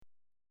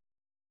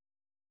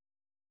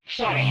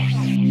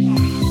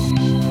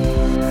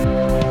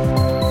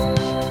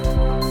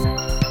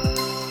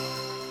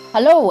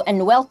Hello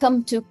and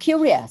welcome to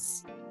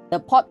Curious, the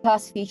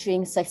podcast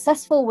featuring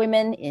successful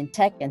women in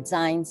tech and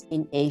science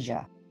in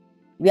Asia.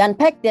 We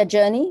unpack their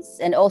journeys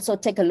and also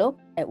take a look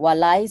at what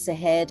lies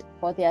ahead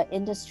for their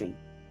industry.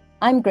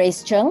 I'm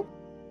Grace Cheng.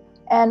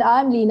 And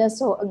I'm Lina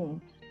So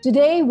Ng.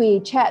 Today we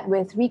chat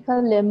with Rika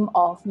Lim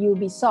of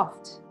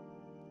Ubisoft,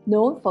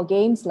 known for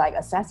games like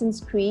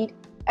Assassin's Creed,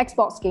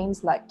 Xbox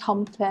games like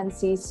Tom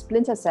Clancy's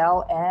Splinter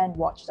Cell and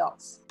Watch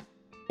Dogs.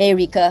 Hey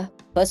Rika,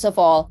 first of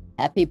all,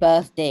 happy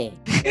birthday.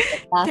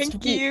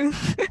 Thank you.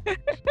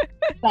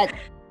 But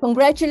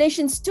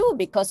congratulations too,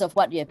 because of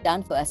what you have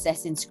done for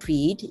Assassin's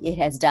Creed. It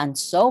has done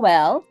so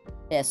well.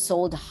 It has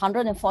sold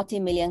 140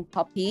 million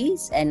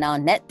copies and now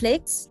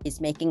Netflix is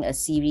making a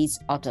series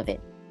out of it.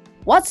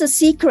 What's the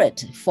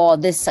secret for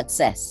this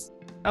success?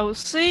 I would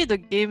say the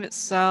game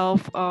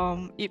itself,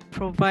 it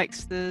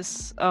provides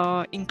this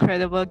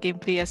incredible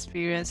gameplay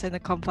experience and the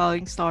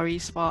compelling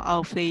stories for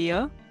our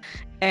player.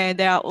 And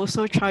there are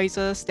also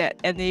choices that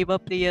enable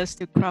players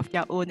to craft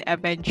their own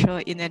adventure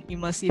in an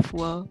immersive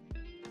world.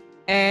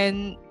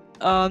 And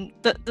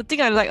the thing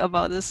I like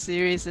about this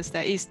series is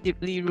that it's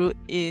deeply rooted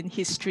in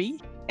history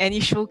and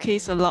it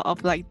showcases a lot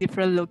of like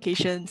different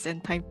locations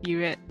and time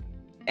period.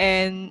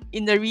 And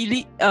in the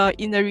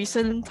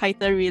recent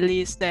title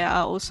release, there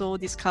are also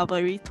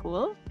discovery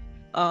tour.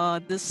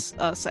 This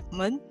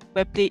segment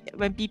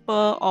when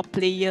people or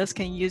players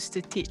can use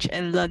to teach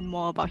and learn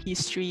more about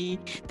history,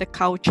 the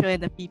culture,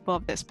 and the people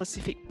of that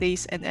specific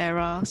place and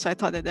era. So I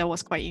thought that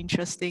was quite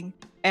interesting,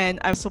 and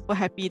I'm super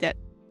happy that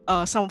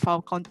some of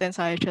our contents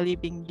are actually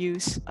being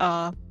used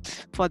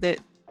for that.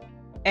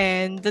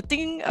 And the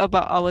thing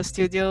about our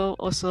studio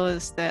also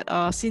is that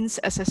since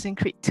Assassin's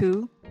Creed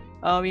 2,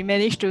 we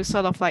managed to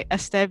sort of like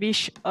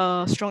establish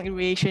a strong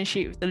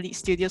relationship with the lead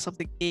studios of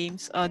the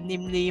games,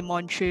 namely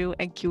Montreal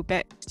and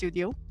Quebec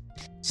studio.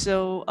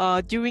 So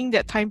during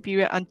that time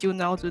period until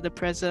now to the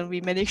present,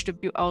 we managed to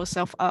build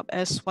ourselves up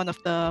as one of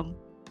the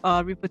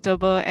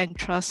reputable and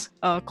trust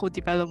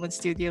co-development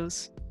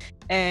studios.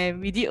 And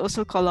we did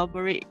also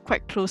collaborate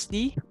quite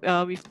closely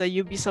with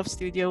the Ubisoft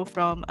studio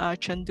from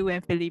Chengdu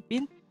and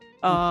Philippines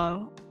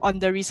on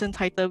the recent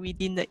title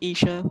within the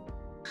Asia.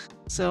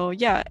 So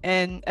yeah,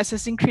 and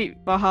Assassin's Creed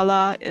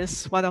Valhalla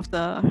is one of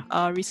the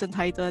recent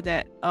titles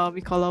that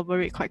we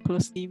collaborate quite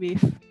closely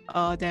with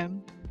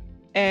them.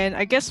 And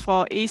I guess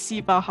for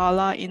AC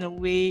Valhalla, in a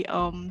way,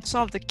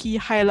 some of the key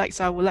highlights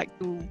I would like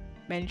to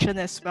mention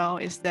as well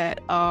is that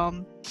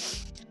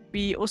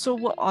we also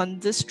work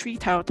on this 3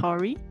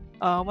 territory.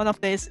 One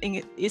of them is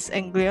East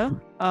Anglia,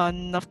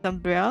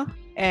 Northumbria,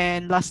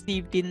 and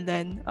lastly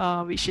Vinland,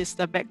 which is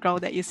the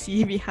background that you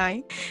see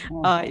behind.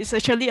 It's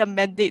actually a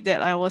mandate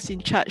that I was in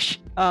charge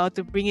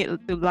to bring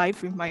it to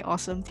life with my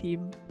awesome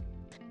team.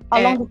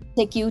 How long did it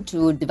take you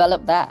to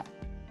develop that?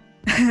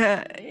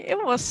 It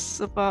was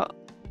about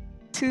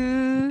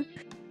two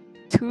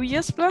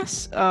years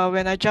plus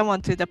when I jumped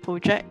onto the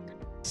project.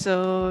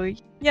 So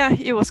yeah,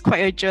 it was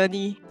quite a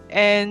journey.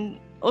 And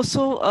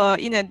also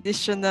in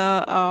addition,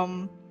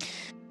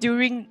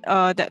 during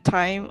that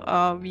time,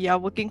 we are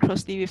working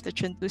closely with the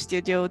Chengdu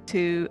studio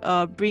to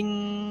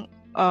bring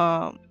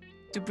the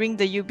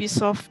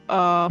Ubisoft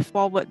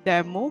forward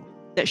demo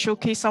that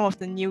showcase some of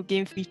the new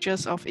game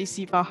features of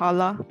AC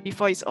Valhalla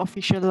before its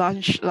official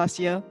launch last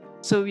year.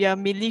 So we are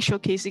mainly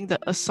showcasing the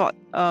assault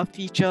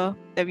feature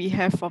that we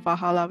have for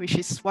Valhalla, which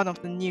is one of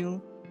the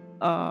new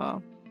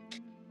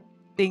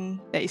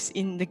thing that is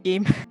in the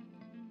game.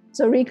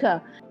 So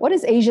Rika, what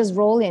is Asia's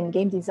role in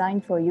game design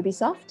for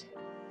Ubisoft?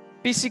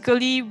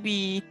 Basically,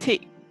 we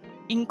take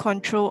in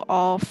control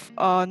of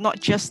not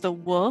just the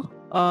world,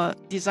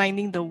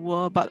 designing the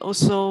world, but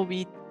also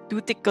we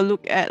do take a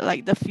look at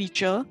like the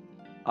feature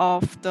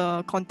of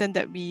the content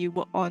that we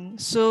work on.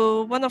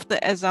 So one of the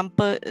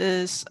example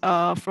is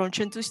from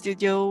Chengdu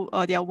Studio.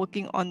 They are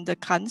working on the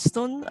Khan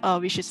Stone,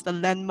 which is the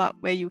landmark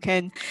where you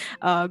can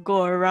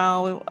go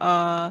around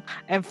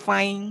and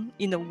find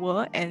in the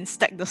world and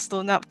stack the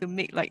stone up to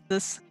make like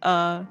this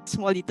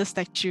small little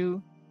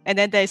statue. And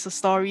then there's a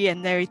story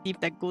and narrative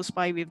that goes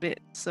by with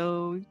it.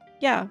 So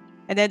yeah.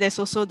 And then there's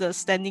also the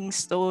Standing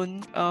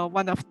Stone,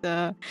 one of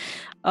the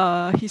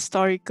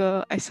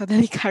historical, I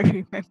suddenly can't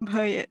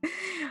remember it.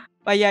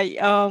 But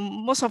yeah,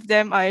 most of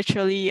them are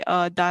actually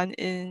done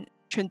in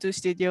Chengdu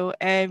Studio.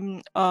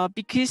 And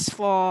because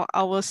for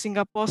our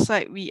Singapore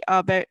side, we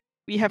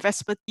have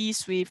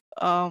expertise with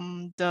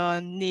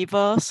the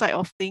naval side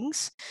of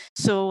things.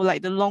 So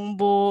like the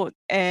longboat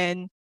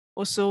and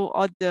also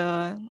all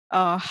the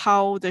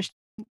how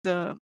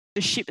the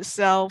ship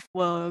itself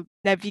will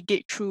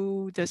navigate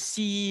through the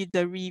sea,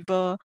 the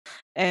river,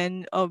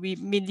 and we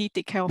mainly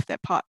take care of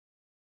that part.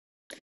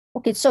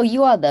 Okay, so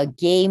you are the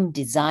game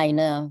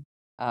designer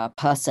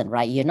person,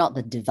 right? You're not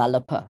the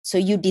developer. So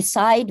you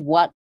decide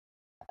what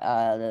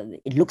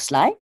it looks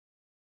like?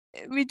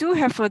 We do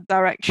have a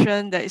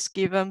direction that is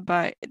given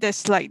by,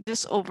 there's like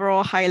this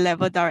overall high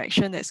level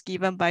direction that's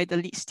given by the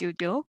lead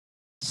studio.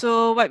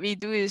 So what we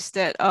do is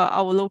that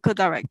our local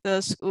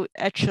directors would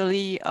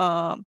actually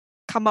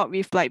come up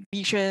with like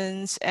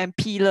visions and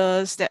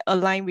pillars that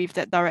align with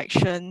that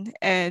direction.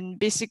 And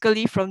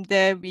basically from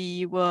there,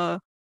 we will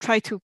try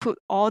to put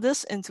all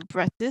this into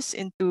practice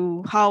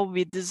into how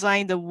we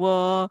design the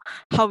world,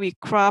 how we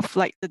craft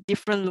like the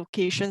different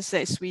locations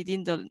that's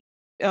within the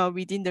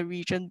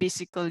region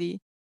basically.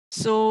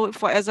 So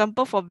for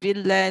example, for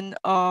Vinland,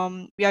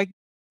 we are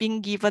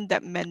being given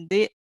that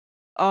mandate.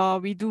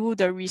 We do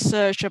the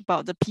research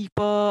about the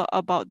people,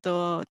 about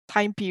the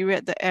time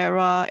period, the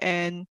era,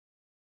 and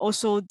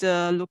also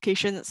the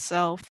location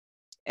itself,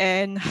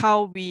 and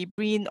how we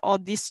bring all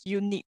this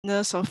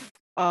uniqueness of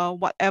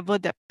whatever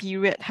that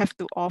period have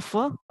to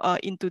offer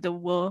into the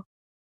world.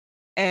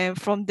 And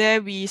from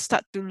there, we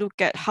start to look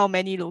at how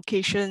many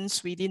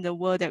locations within the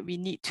world that we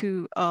need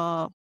to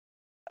um,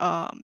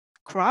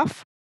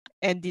 craft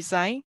and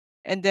design,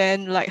 and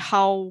then like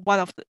how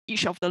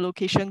each of the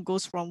location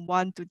goes from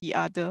one to the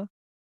other.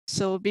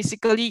 So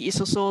basically, it's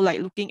also like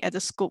looking at the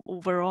scope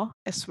overall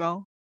as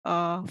well.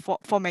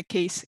 For my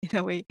case in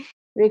a way.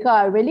 Rika,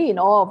 I'm really in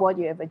awe of what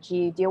you have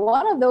achieved. You're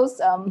one of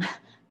those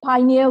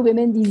pioneer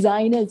women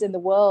designers in the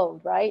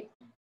world, right?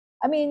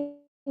 I mean,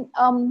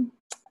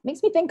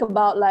 makes me think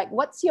about like,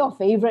 what's your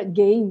favorite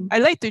game? I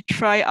like to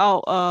try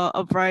out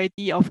a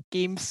variety of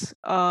games.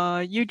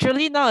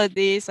 Usually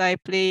nowadays I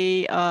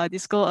play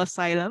this called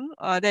Asylum.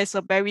 There's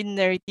a very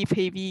narrative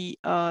heavy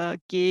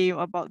game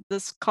about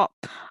this cop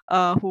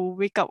who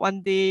wake up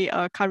one day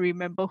can't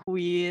remember who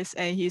he is,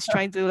 and he's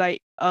trying to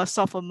like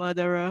solve a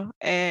murderer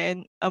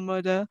and a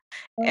murder.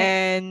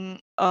 And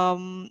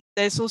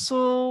there's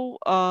also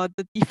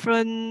the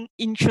different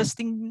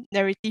interesting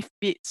narrative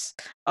bits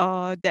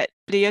that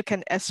player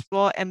can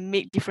explore and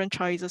make different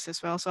choices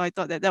as well. So I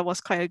thought that that was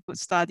quite a good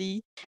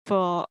study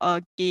for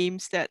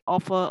games that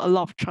offer a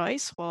lot of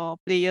choice for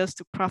players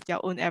to craft their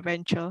own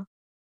adventure.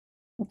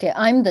 Okay,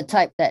 I'm the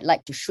type that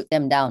like to shoot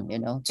them down, you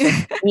know. So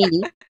for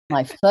me,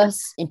 my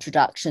first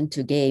introduction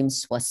to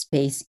games was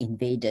Space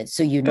Invaders.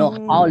 So you know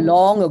how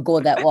long ago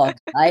that was,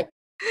 right?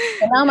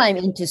 So now I'm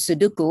into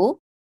Sudoku,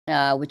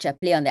 which I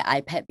play on the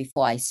iPad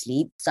before I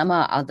sleep.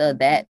 Somehow or other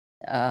that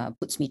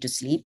puts me to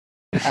sleep.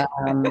 But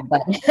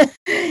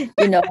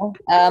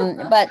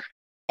but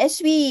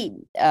as we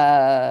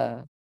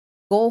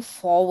go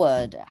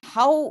forward,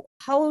 how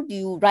do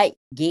you write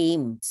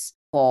games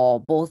for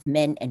both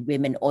men and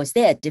women, or is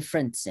there a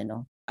difference?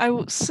 I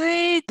would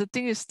say the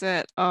thing is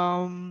that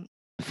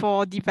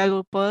for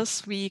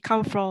developers, we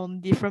come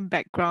from different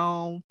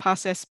background,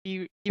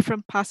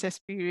 different past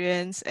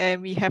experience,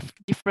 and we have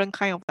different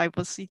kind of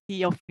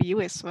diversity of view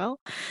as well.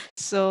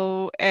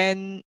 So,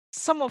 and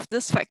some of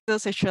these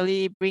factors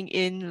actually bring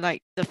in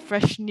like the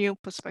fresh new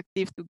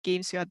perspective to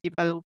games you are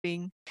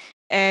developing.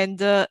 And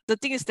the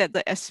thing is that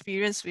the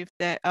experience with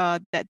that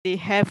they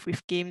have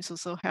with games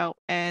also help,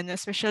 and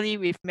especially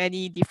with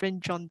many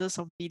different genres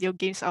of video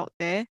games out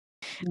there,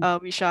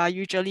 which are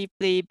usually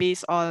play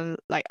based on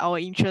like our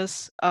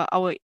interests,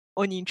 our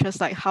own interests,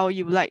 like how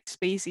you like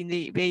Space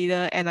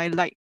Invader, and I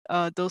like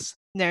those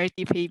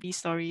narrative heavy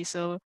stories.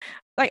 So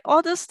like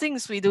all those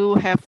things we do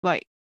have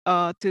like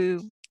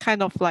to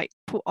kind of like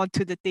put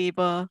onto the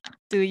table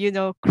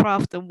to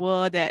craft the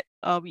world that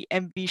we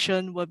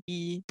envision will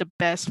be the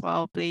best for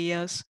our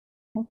players.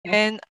 Okay.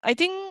 And I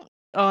think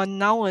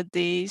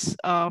nowadays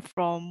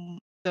from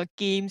the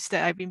games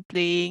that I've been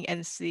playing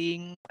and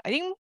seeing, I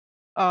think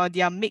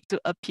they are made to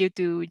appeal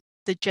to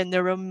the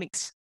general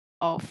mix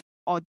of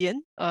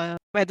audience,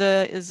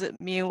 whether is it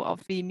male or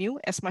female,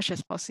 as much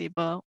as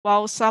possible.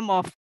 While some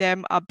of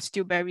them are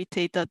still very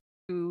catered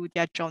to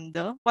their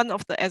gender. One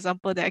of the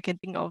example that I can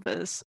think of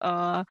is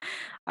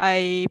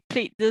I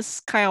played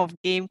this kind of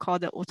game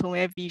called the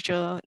Otome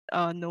visual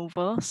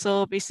novel.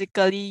 So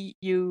basically,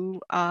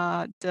 you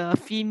are the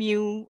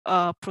female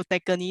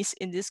protagonist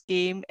in this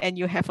game, and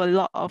you have a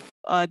lot of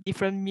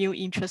different male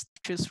interests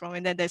to choose from,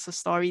 and then there's a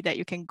story that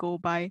you can go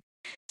by.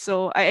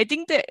 So I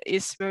think that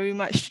is very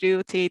much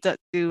still catered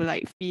to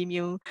like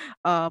female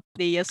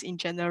players in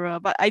general.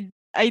 But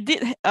I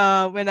did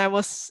when I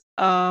was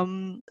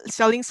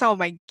selling some of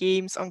my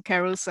games on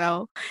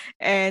Carousel,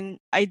 and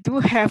I do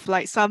have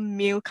like some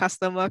male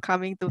customer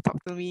coming to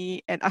talk to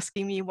me and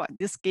asking me what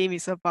this game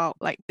is about.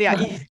 Like they are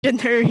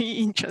generally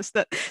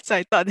interested. So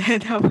I thought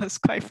that was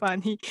quite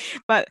funny.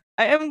 But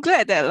I am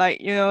glad that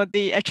like,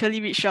 they actually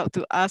reached out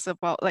to us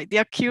about like they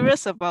are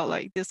curious about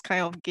like this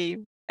kind of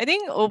game. I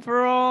think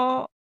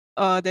overall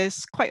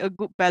there's quite a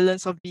good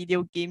balance of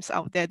video games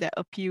out there that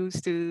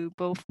appeals to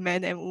both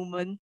men and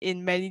women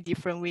in many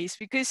different ways,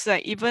 because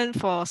like even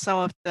for some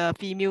of the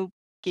female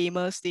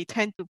gamers, they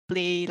tend to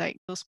play like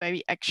those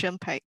very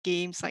action-packed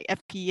games like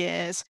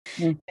FPS,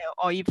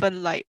 or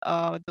even like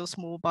those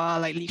mobile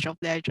like League of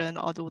Legends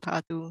or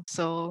Dota 2.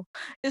 So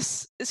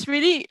it's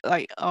really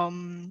like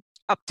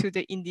up to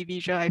the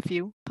individual, I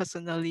feel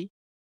personally.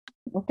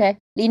 Okay.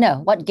 Lena,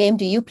 what game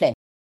do you play?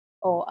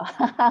 Oh,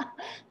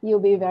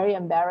 you'll be very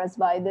embarrassed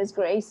by this,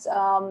 Grace.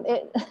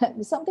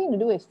 It's something to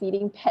do with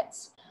feeding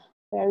pets.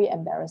 Very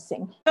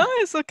embarrassing. No,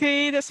 it's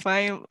okay. That's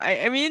fine.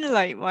 I mean,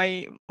 like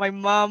my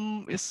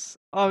mom is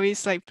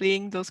always like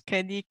playing those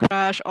Candy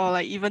Crush or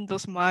like even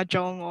those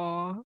mahjong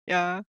or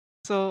yeah.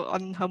 So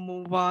on her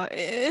mobile,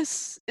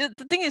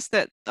 the thing is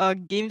that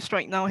games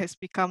right now has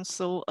become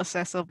so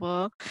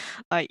accessible.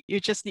 Like you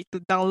just need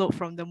to download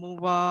from the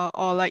mobile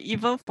or like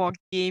even for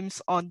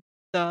games on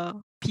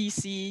the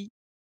PC,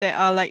 there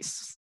are like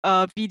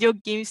video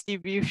games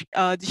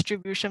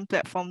distribution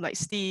platform like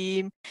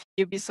Steam,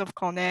 Ubisoft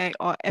Connect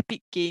or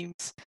Epic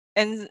Games.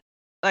 And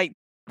like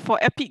for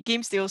Epic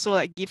Games, they also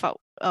like give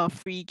out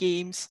free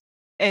games.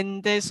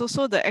 And there's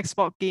also the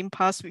Xbox Game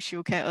Pass, which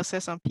you can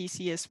access on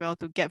PC as well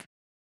to get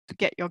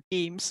your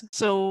games.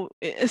 So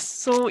it's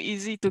so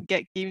easy to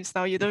get games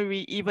now. You don't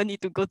really even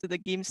need to go to the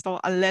game store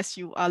unless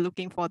you are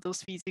looking for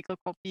those physical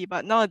copy.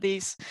 But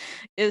nowadays,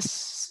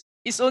 it's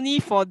only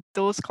for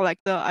those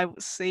collector, I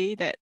would say,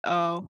 that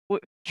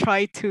would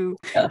try to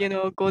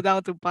go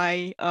down to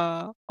buy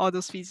all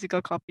those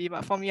physical copy.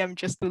 But for me, I'm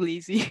just too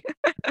lazy.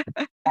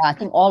 I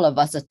think all of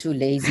us are too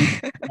lazy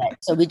to do that.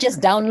 So we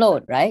just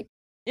download, right?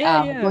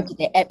 Go to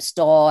the app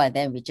store and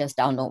then we just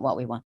download what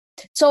we want.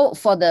 So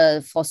for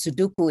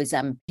Sudoku, as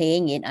I'm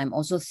playing it, I'm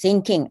also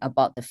thinking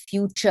about the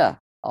future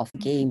of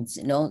games,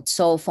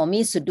 So for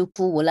me,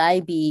 Sudoku, will I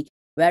be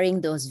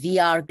wearing those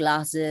VR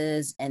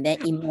glasses and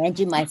then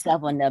imagine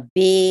myself on a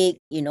big,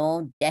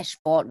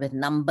 dashboard with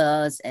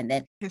numbers and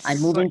then I'm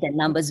moving the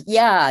numbers.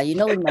 Yeah,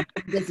 with my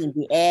fingers in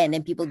the air and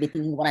then people be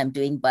thinking what I'm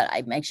doing, but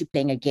I'm actually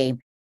playing a game.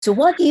 So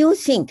what do you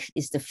think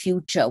is the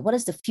future? What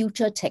is the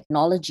future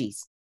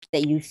technologies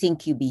that you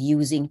think you'll be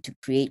using to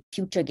create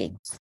future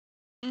games?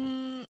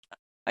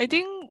 I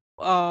think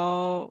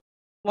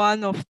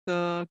one of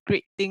the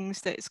great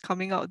things that is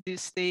coming out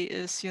this day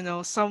is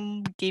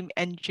some game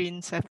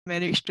engines have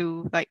managed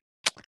to like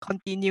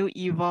continue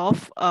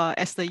evolve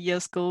as the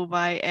years go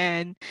by,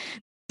 and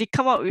they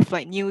come up with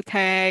like new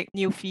tech,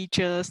 new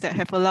features that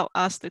have allowed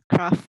us to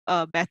craft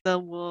a better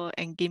world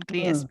and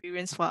gameplay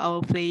experience for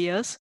our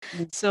players.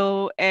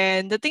 So,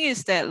 and the thing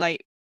is that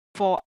like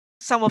for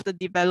some of the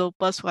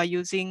developers who are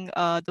using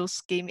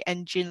those game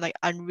engine like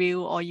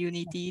Unreal or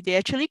Unity, they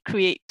actually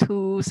create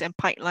tools and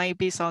pipeline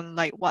based on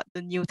like what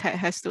the new tech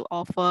has to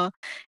offer,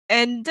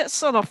 and that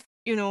sort of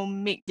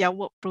make their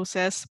work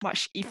process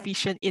much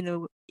efficient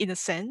in a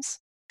sense.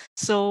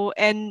 So,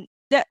 and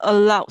that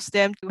allows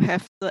them to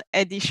have the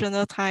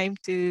additional time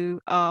to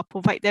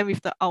provide them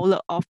with the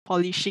outlet of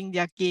polishing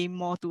their game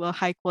more to a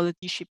high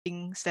quality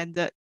shipping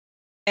standard.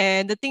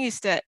 And the thing is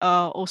that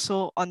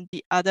also on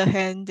the other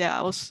hand, there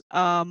are also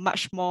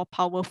much more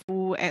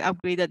powerful and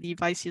upgraded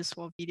devices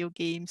for video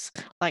games,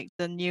 like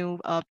the new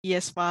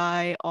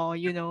PS5 or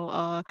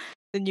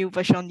the new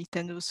version of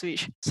Nintendo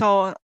Switch.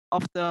 So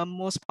of the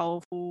most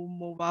powerful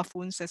mobile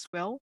phones as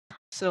well.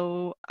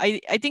 So I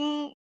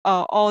think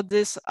all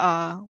this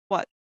are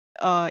what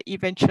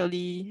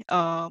eventually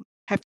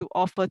have to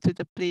offer to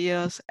the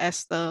players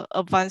as the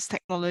advanced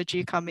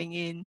technology coming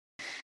in,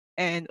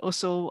 and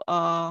also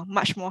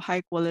much more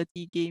high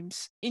quality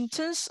games. In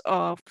terms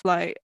of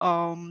like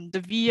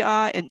the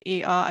VR and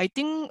AR, I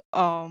think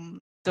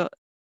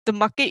the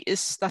market is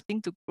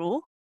starting to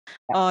grow.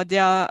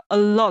 There are a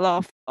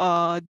lot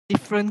of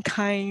different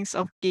kinds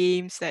of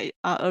games that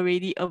are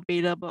already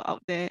available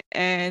out there,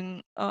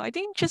 and I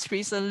think just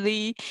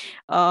recently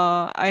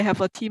I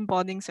have a team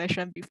bonding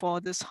session before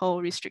this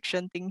whole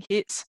restriction thing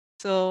hits.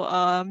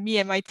 So me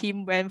and my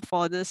team went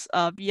for this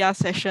VR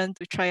session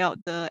to try out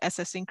the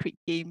Assassin's Creed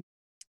game,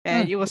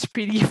 and it was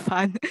pretty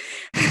fun.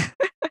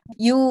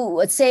 You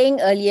were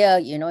saying earlier,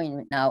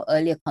 in our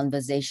earlier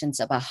conversations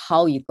about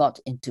how you got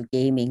into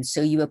gaming.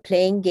 So you were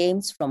playing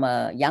games from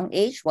a young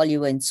age while you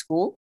were in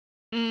school?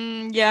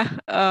 Yeah.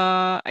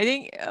 I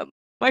think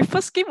my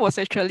first game was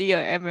actually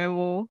a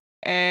MMO,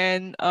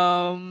 and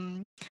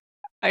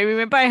I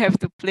remember I have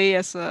to play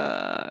as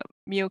a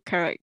male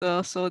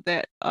character so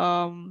that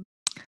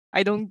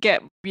I don't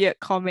get weird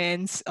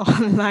comments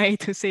online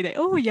to say that,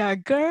 oh yeah,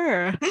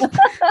 girl.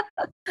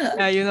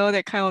 Yeah,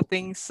 that kind of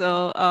thing.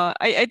 So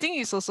I think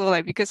it's also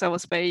like because I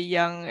was very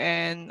young,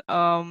 and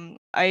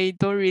I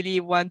don't really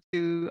want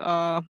to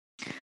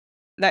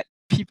let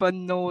people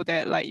know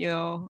that like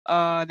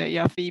that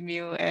you're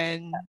female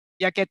and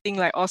you're getting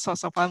like all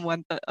sorts of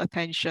unwanted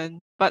attention.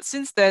 But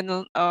since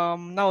then,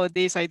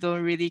 nowadays I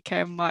don't really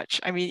care much.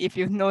 I mean, if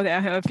you know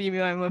that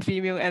I'm a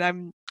female,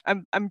 and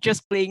I'm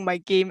just playing my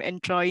game,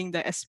 enjoying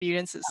the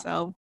experience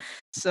itself.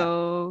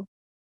 So,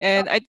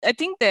 and I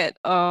think that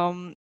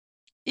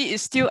it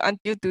is still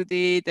until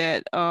today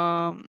that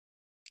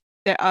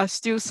there are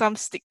still some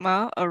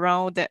stigma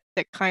around that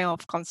kind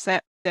of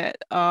concept, that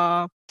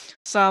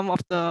some of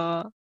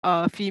the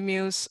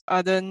females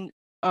aren't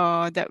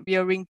that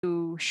willing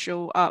to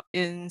show up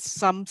in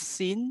some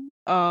scene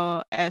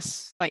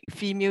as like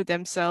female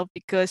themselves,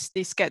 because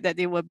they scared that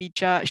they will be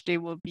judged, they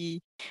will be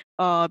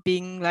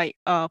being like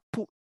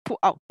put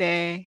out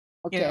there,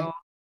 Okay.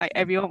 like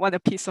everyone want a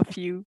piece of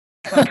you.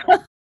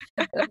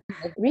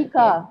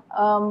 Rika,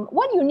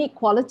 what unique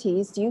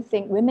qualities do you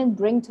think women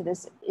bring to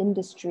this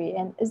industry?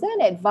 And is there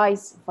an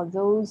advice for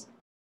those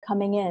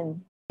coming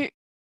in? I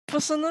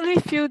personally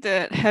feel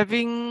that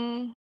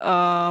having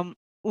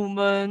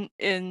women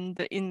in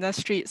the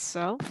industry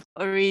itself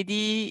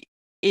already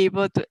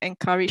able to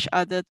encourage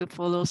others to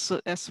follow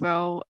suit as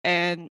well,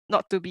 and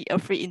not to be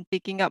afraid in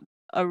taking up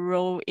a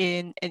role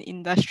in an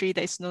industry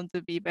that is known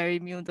to be very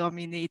male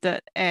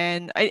dominated.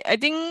 And I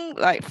think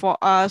like for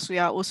us, we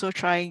are also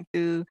trying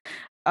to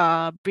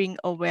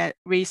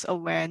raise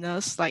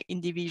awareness like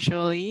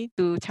individually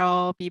to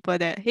tell people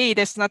that hey,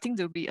 there's nothing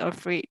to be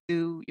afraid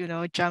to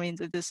jump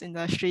into this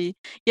industry.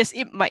 Yes,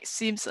 it might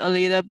seems a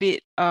little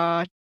bit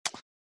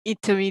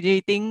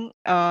intimidating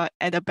at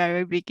the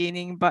very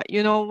beginning, but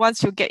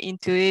once you get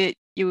into it,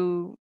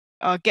 you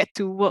get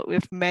to work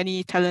with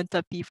many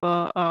talented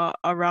people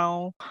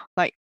around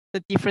like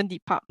the different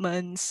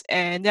departments.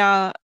 And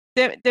there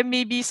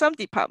may be some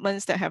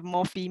departments that have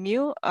more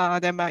female,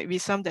 there might be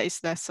some that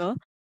is lesser,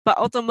 but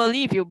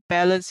ultimately if you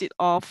balance it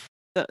off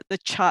the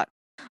chart,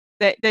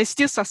 there's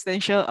still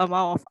substantial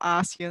amount of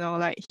us,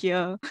 like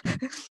here.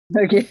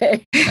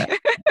 Okay.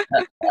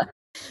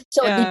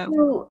 So did Yeah.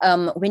 you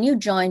when you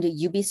joined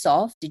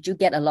Ubisoft, did you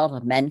get a lot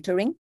of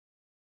mentoring?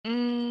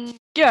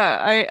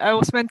 Yeah, I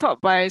was mentored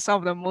by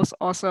some of the most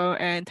awesome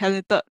and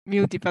talented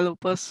new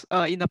developers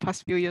in the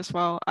past few years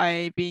while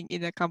I being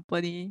in the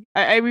company.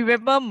 I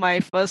remember my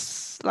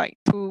first like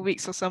 2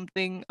 weeks or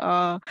something.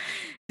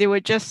 They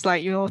were just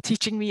like,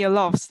 teaching me a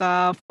lot of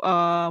stuff.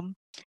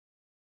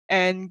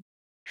 And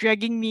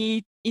dragging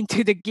me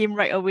into the game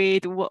right away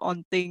to work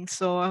on things.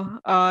 So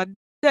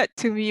that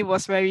to me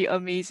was very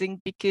amazing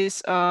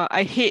because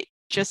I hate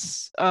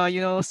just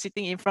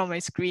sitting in front of my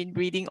screen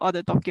reading all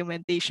the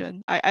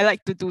documentation. I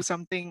like to do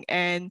something,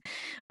 and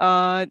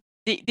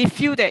they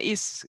feel that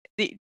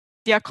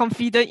they are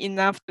confident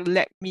enough to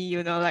let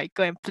me like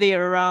go and play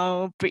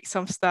around, break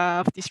some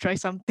stuff, destroy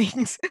some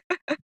things.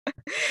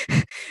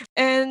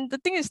 And the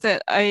thing is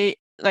that I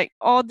like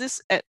all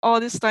this at all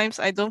these times,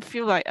 I don't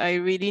feel like I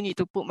really need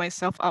to put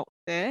myself out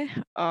there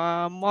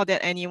more than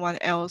anyone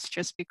else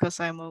just because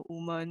I'm a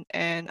woman.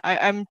 And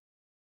I'm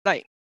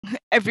like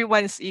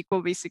everyone is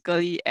equal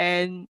basically,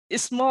 and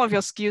it's more of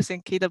your skills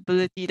and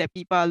capability that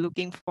people are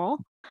looking for.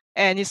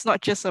 And it's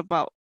not just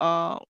about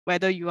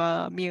whether you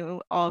are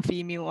male or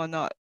female or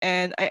not.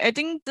 And I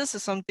think this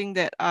is something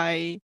that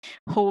I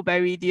hold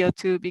very dear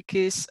to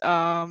because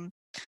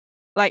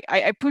like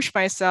I push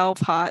myself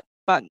hard,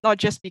 but not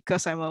just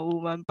because I'm a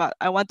woman, but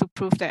I want to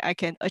prove that I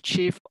can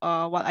achieve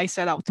what I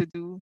set out to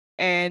do.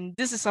 And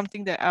this is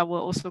something that I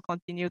will also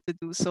continue to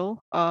do so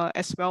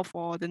as well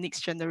for the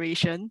next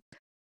generation.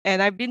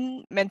 And I've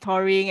been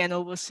mentoring and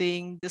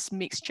overseeing this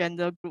mixed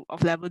gender group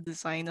of level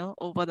designer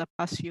over the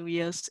past few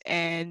years.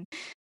 And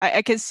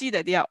I can see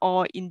that they are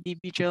all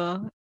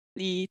individually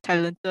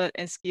talented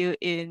and skilled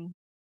in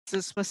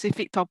the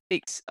specific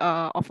topics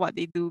of what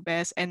they do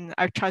best. And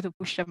I try to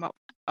push them up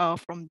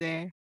from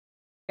there.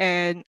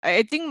 And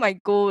I think my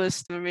goal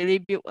is to really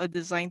build a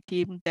design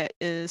team that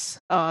is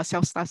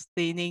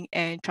self-sustaining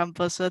and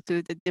transversal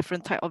to the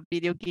different type of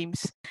video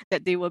games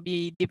that they will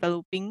be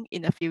developing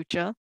in the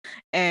future,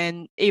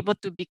 and able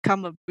to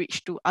become a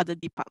bridge to other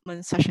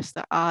departments such as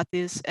the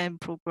artist and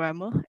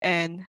programmer,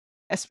 and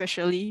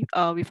especially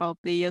with our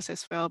players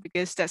as well,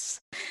 because that's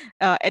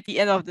at the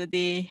end of the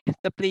day,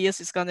 the players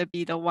is gonna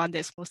be the one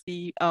that's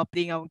mostly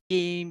playing our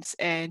games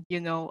and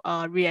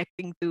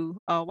reacting to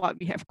what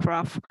we have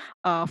craft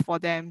for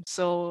them.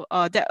 So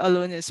that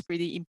alone is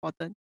pretty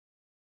important.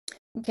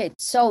 Okay,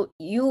 so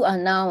you are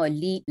now a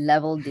lead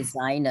level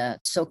designer.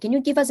 So can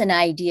you give us an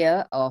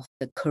idea of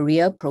the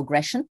career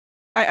progression?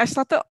 I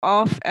started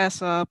off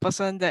as a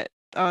person that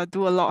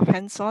do a lot of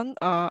hands-on.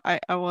 I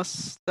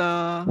was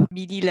the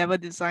midi level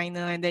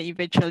designer, and then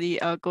eventually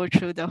go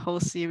through the whole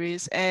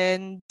series.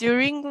 And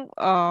during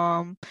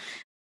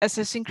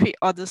Assassin's Creed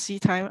Odyssey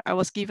time, I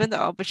was given the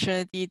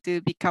opportunity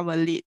to become a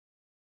lead.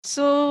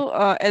 So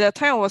at that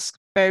time, I was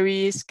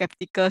very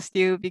skeptical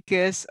still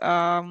because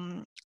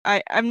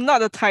I'm not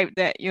the type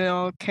that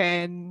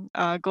can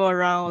go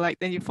around like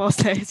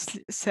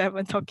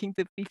 24/7 talking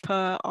to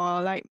people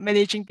or like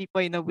managing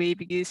people in a way,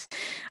 because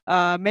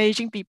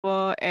managing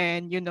people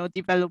and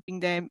developing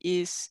them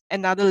is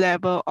another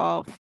level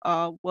of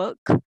work,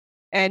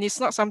 and it's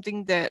not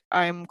something that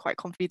I'm quite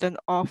confident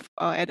of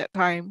at that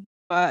time.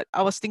 But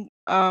I was thinking,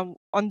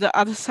 on the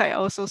other side, I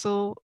was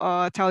also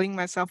telling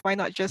myself, why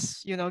not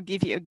just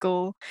give it a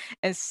go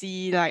and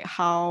see like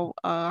how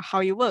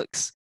it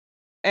works.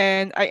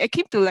 And I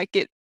came to like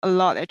it a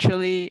lot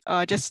actually.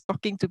 Just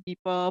talking to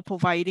people,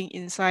 providing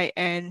insight,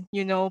 and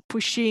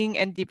pushing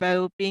and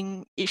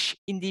developing each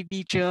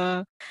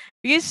individual.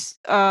 Because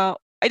I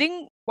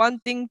think one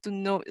thing to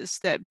note is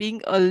that being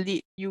a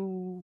lead,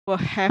 you will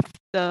have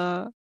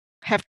the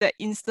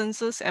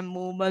instances and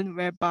moment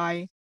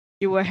whereby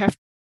you will have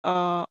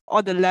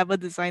all the level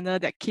designer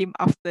that came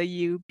after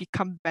you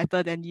become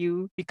better than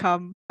you,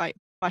 become like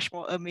much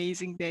more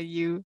amazing than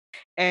you,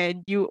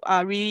 and you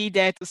are really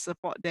there to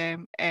support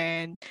them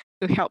and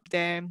to help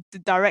them, to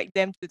direct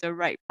them to the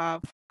right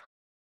path.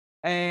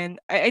 And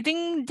I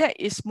think that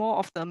is more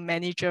of the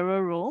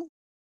managerial role.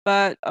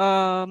 But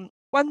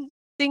one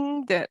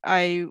thing that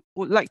I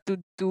would like to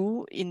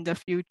do in the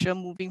future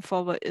moving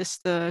forward is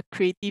the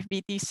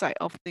creativity side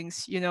of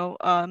things.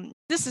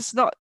 This is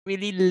not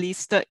really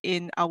listed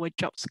in our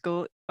job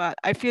scope, but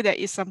I feel that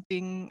it's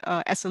something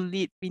as a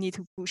lead we need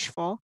to push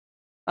for.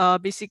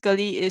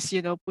 Basically is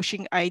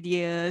pushing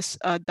ideas,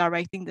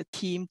 directing the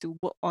team to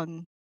work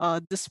on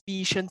this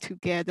vision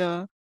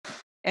together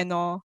and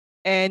all.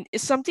 And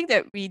it's something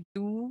that we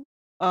do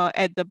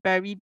at the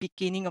very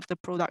beginning of the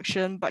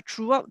production, but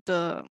throughout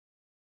the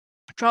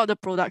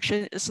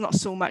production it's not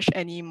so much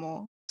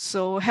anymore.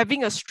 So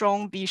having a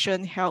strong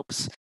vision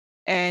helps,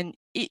 and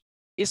it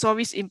is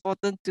always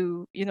important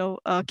to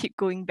keep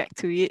going back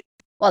to it.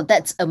 Well,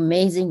 that's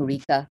amazing,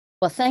 Rika.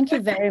 Well, thank you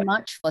very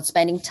much for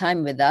spending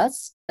time with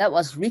us. That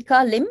was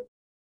Rika Lim,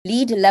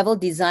 lead level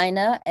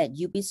designer at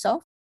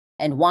Ubisoft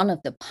and one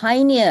of the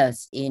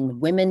pioneers in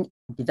women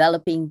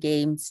developing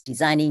games,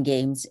 designing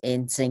games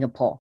in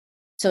Singapore.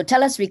 So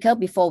tell us, Rika,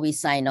 before we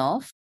sign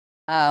off,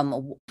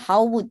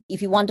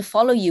 if you want to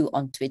follow you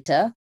on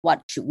Twitter,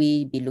 what should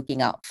we be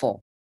looking out for?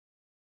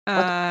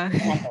 Uh,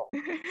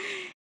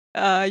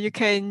 you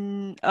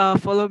can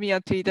follow me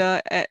on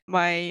Twitter at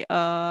my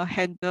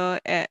handle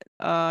at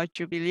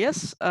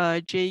Jubilius,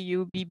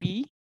 Jubbilieus.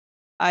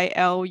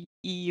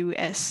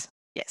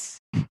 Yes.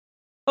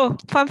 Oh,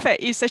 fun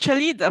fact, it's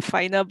actually the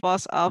final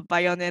boss of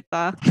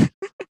Bayonetta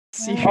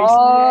series.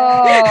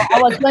 Oh, I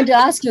was going to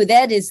ask you,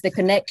 that is the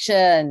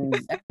connection.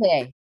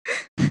 Okay.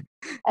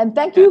 And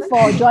thank you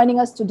for joining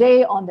us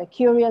today on the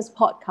Curious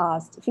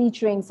podcast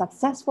featuring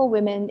successful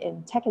women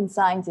in tech and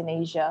science in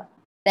Asia.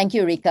 Thank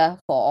you, Rika,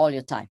 for all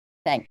your time.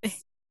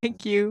 Thanks.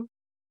 Thank you.